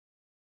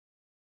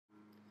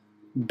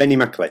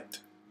Benimaclet.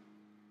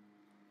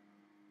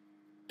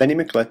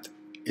 Benimaclet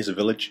is a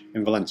village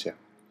in Valencia.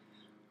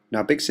 Now,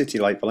 a big city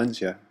like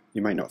Valencia,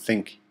 you might not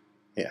think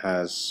it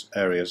has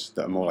areas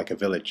that are more like a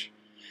village,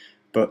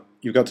 but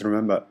you've got to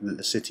remember that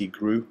the city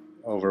grew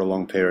over a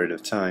long period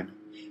of time,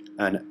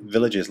 and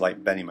villages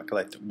like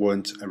Benimaclet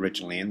weren't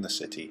originally in the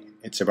city.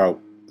 It's about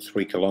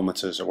 3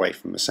 kilometers away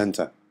from the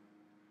centre.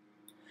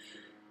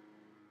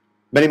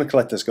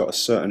 Benimaclet has got a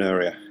certain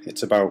area.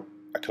 It's about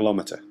a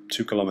kilometre,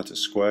 2 kilometres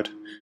squared,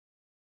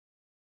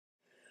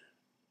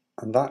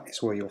 and that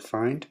is where you'll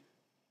find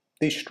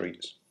these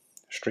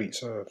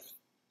streets of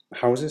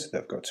houses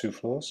that have got 2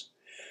 floors.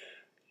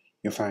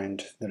 You'll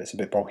find that it's a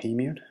bit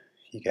bohemian.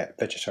 You get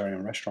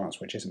vegetarian restaurants,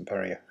 which isn't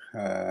very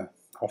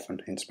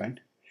often in Spain.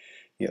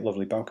 You get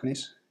lovely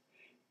balconies,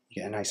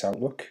 you get a nice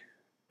outlook,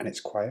 and it's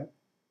quiet,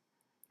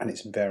 and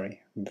it's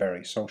very,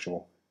 very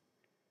sociable.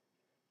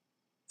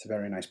 It's a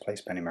very nice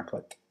place,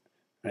 Benimaclet.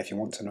 And if you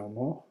want to know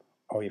more,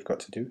 all you've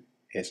got to do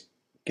is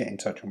get in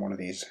touch on one of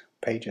these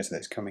pages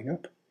that's coming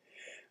up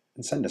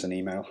and send us an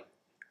email,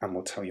 and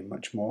we'll tell you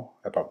much more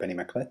about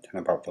Benimaclet and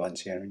about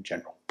Valencia in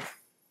general.